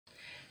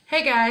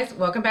Hey guys,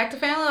 welcome back to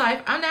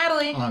PhamilyLife. I'm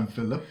Natalie. I'm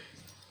Philip.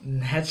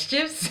 That's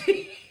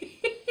Gypsy.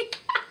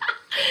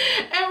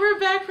 And we're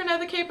back for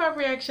another K-pop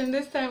reaction.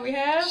 This time we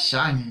have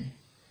SHINee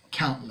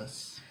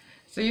Countless.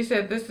 So you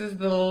said this is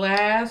the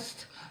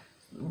last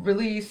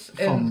release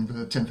from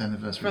the 10th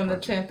anniversary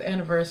project. The 10th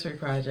anniversary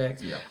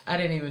project. Yeah. I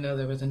didn't even know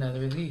there was another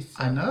release.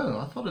 So. I know.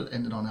 I thought it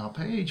ended on our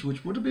page,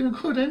 which would have been a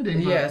good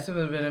ending. Yes, it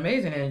would have been an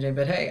amazing ending.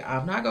 But hey,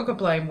 I'm not going to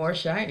complain. More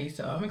SHINee,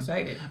 so I'm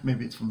excited.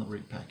 Maybe it's from the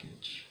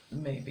repackage.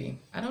 Maybe.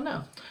 I don't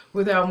know.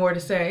 Without more to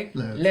say,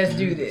 let's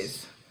do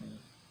this.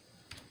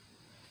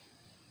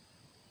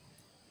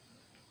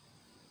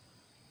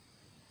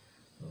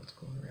 Old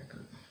school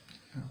record.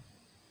 Yeah.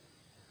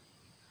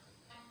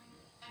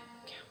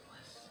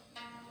 Countless.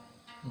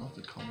 I love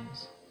the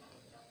colors.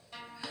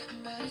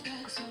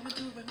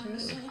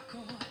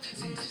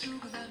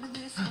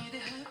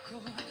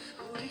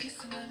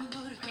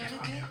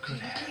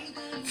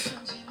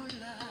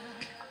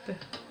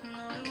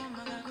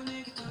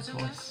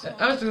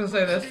 I was just gonna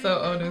say that's so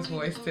Onu's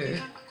voice too.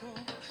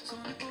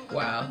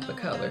 Wow, the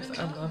colors.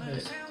 I love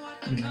it.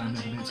 You know, he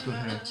never needs good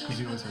hair because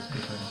he always has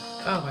good hair.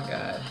 Oh my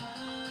god.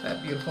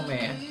 That beautiful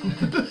man.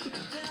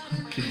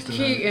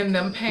 He in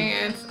them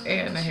pants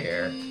and the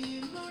hair.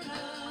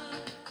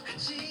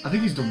 I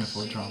think he's doing it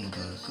for a drama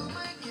though, so.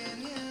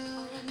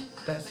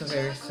 That's a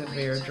very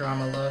severe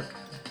drama look.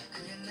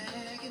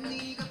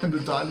 And the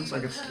dye looks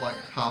like it's like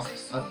half.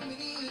 Oh,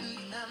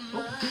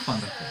 we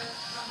found it.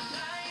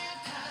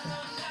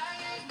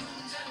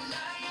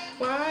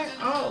 Why?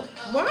 Oh,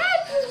 why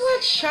does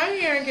what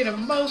SHINee and get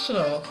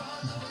emotional?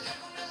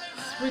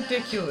 It's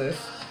ridiculous.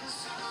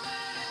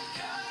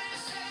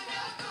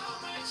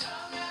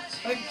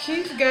 Like,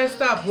 he's gotta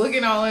stop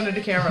looking all into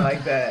the camera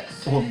like that.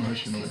 So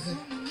emotional.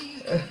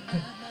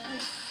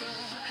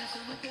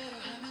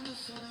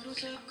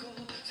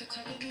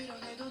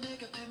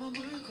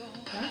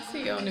 I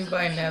see Onu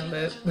biting that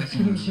lip.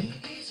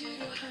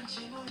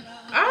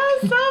 I'm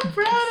so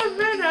proud of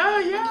it. Oh,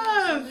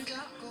 yes.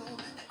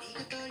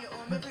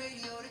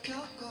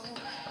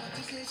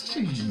 It's such a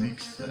unique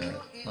set,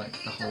 like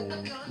the whole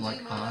like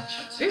arch.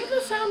 Even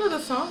the sound of the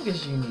song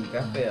is unique,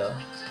 I feel.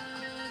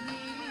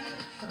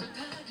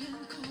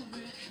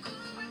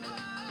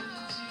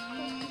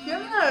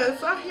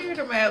 Yes, I hear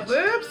them ad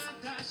libs.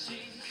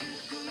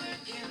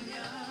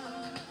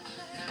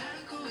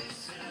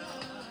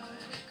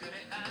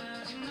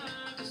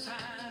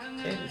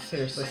 It is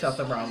seriously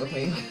something wrong with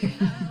me.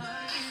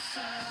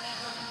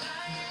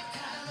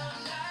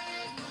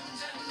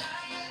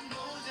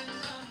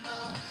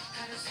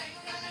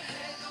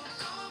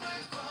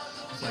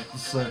 It's like the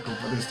circle,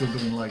 but they're still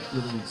doing like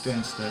little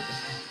dance steps.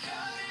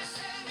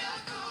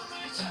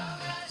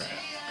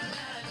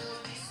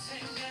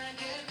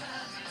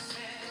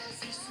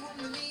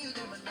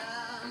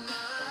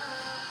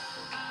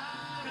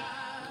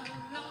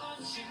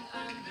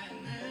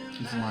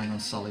 She's lying on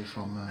Sully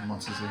from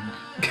Monsters Inc.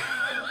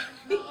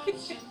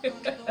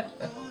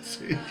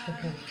 See?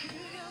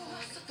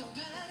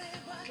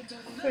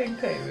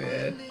 Thank you,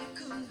 man.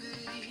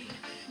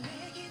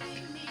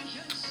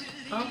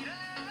 Oh.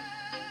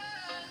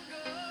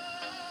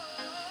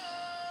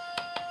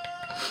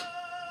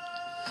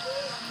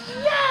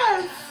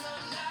 Yes!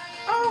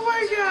 Oh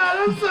my god,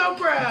 I'm so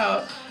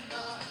proud.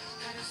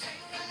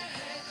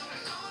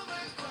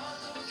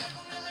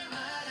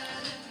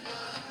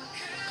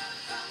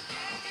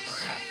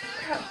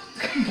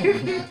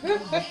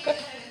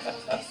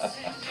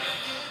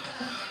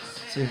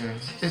 So yeah,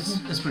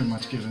 it's pretty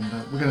much given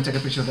that we're gonna take a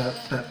picture of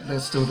that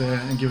that's still there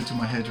and give it to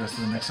my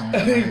hairdresser the next time I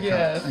get my haircut.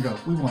 Yes. And go,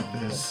 we want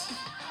this.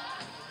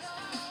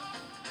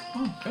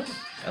 Oh, good.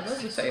 I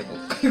love the table.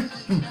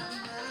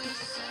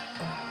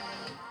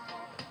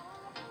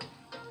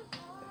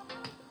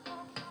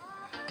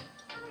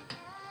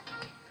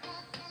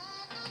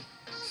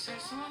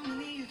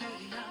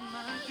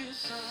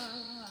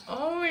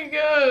 Oh my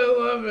god, I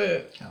love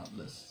it.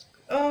 Countless.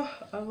 Oh,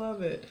 I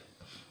love it.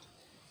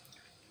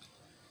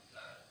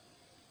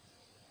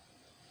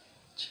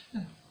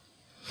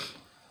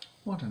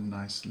 What a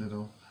nice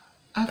little.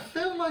 I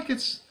feel like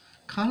it's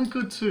kind of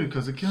good too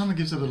because it kind of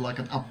gives it like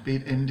an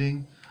upbeat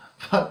ending,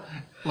 but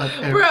like.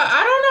 Bruh,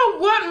 I don't know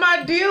what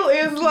my deal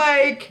is.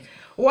 Like,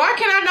 why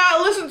can I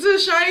not listen to a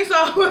SHINee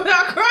song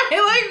without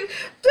crying? Like,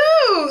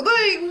 dude,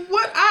 like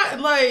what I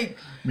like.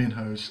 Me and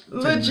Hoj.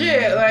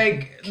 Legit,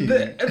 like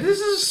this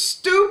is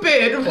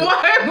stupid.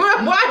 Why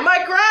am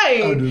I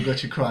crying? Oh, dude,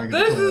 got you crying.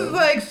 This is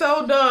like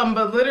so dumb,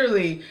 but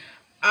literally,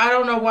 I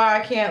don't know why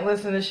I can't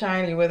listen to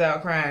SHINee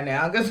without crying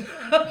now. Cause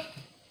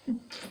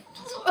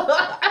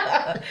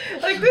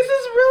like this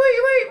is really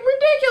like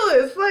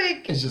ridiculous.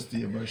 Like it's just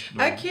the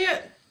emotional. I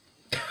can't.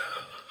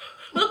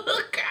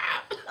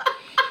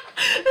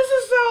 This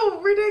is so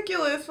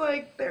ridiculous.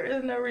 Like there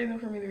is no reason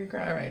for me to be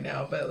crying right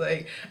now, but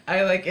like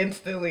I like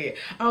instantly.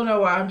 I don't know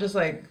why. I'm just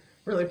like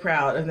really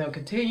proud of them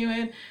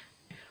continuing.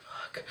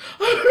 Fuck,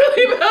 I'm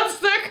really about to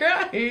start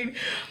crying.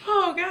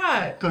 Oh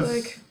god. Because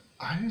like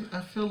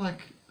I feel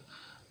like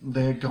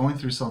they're going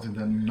through something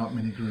that not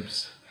many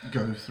groups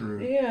go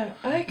through. Yeah,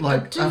 I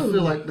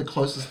feel like the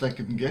closest they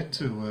can get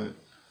to it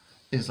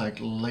is like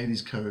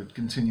Ladies Code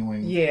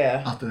continuing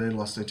after they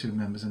lost their 2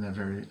 members in their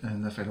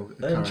fatal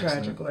car tragic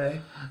accident.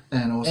 way.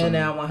 And also And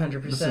now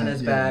 100%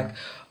 is back.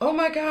 Oh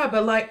my God,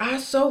 but like I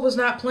so was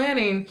not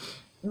planning,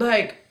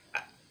 like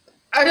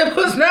I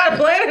was not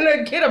planning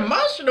to get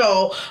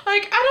emotional.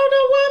 Like I don't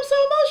know why I'm so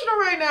emotional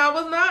right now. I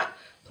was not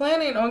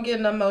planning on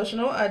getting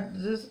emotional. I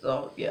just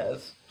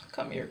yes.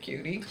 Come here,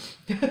 cutie.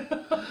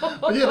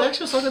 But yeah, the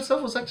actual song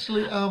itself was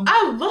actually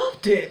I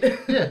loved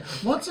it. Yeah,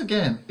 once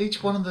again,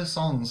 each one of the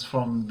songs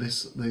from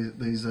these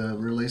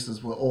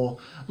releases were all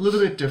a little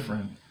bit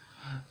different,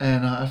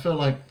 and I feel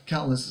like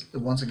Countless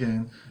once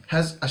again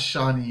has a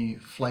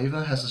SHINee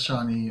flavor, has a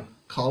SHINee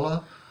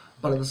color,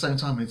 but at the same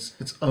time it's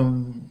its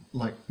own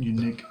like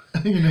unique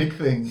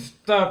thing.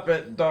 Stop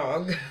it,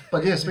 dog.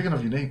 But yeah, speaking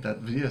of unique, that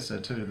video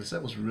set too, the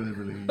set was really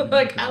unique.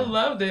 Like I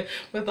loved it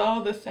with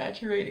all the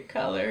saturated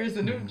colors,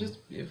 and it was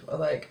just beautiful.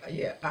 Like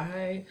yeah,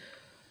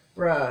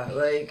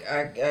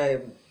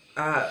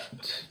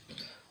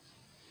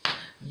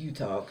 you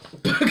talk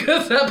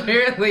because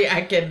apparently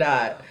I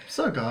cannot.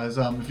 So guys,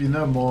 if you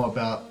know more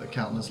about the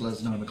Countless, let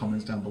us know in the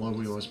comments down below.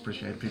 We always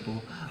appreciate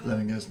people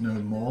letting us know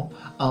more.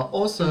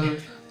 Also,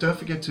 don't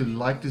forget to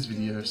like this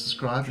video,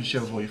 subscribe and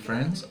share with all your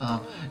friends.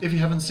 If you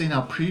haven't seen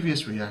our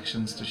previous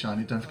reactions to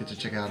SHINee, don't forget to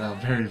check out our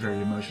very, very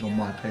emotional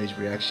My Page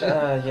reaction.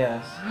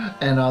 Yes.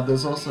 And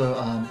there's also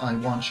I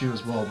Want You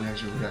as well. We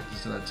actually reacted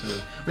to that too.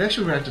 We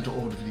actually reacted to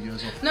all the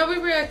videos. No, we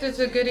reacted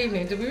to Good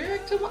Evening. Did we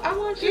react to I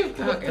Want You?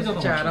 Okay,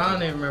 John, I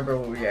don't even remember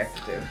what we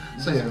reacted to.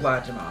 So just yeah,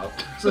 watch them all.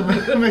 So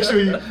make sure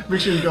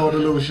you go on a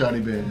little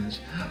SHINee binge.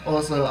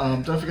 Also,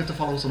 don't forget to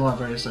follow us on our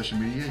various social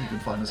media. You can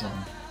find us on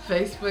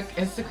Facebook,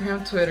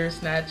 Instagram, Twitter,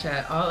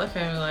 Snapchat, all at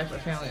PhamilyLife or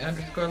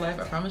Family_Life.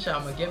 I promise y'all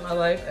I'm gonna get my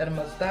life and I'm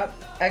gonna stop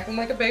acting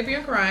like a baby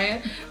and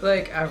crying.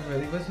 Like I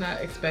really was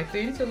not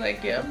expecting to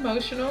like get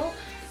emotional.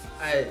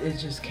 It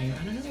just came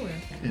out of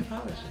nowhere. I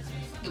apologize.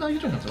 No, you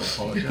don't have to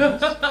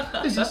apologize.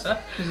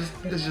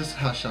 It's just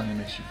how SHINee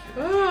makes you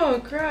feel.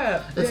 Oh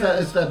crap! It's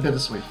that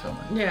bittersweet feeling.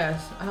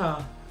 Yes.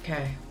 Oh.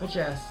 Okay, but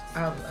yes,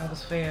 I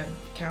was fan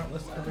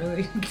Countless. I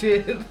really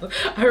did.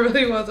 I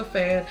really was a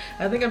fan.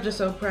 I think I'm just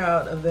so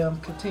proud of them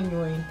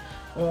continuing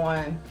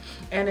on,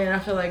 and then I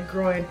feel like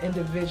growing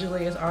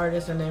individually as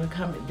artists, and then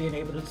being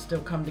able to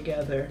still come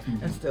together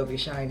and still be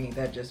SHINee.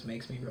 That just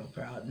makes me real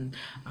proud. And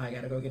I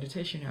gotta go get a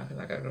tissue now because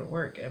I gotta go to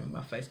work, and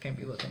my face can't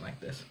be looking like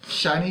this.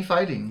 SHINee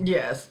fighting.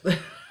 Yes.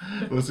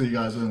 We'll see you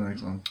guys in the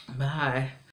next one. Bye.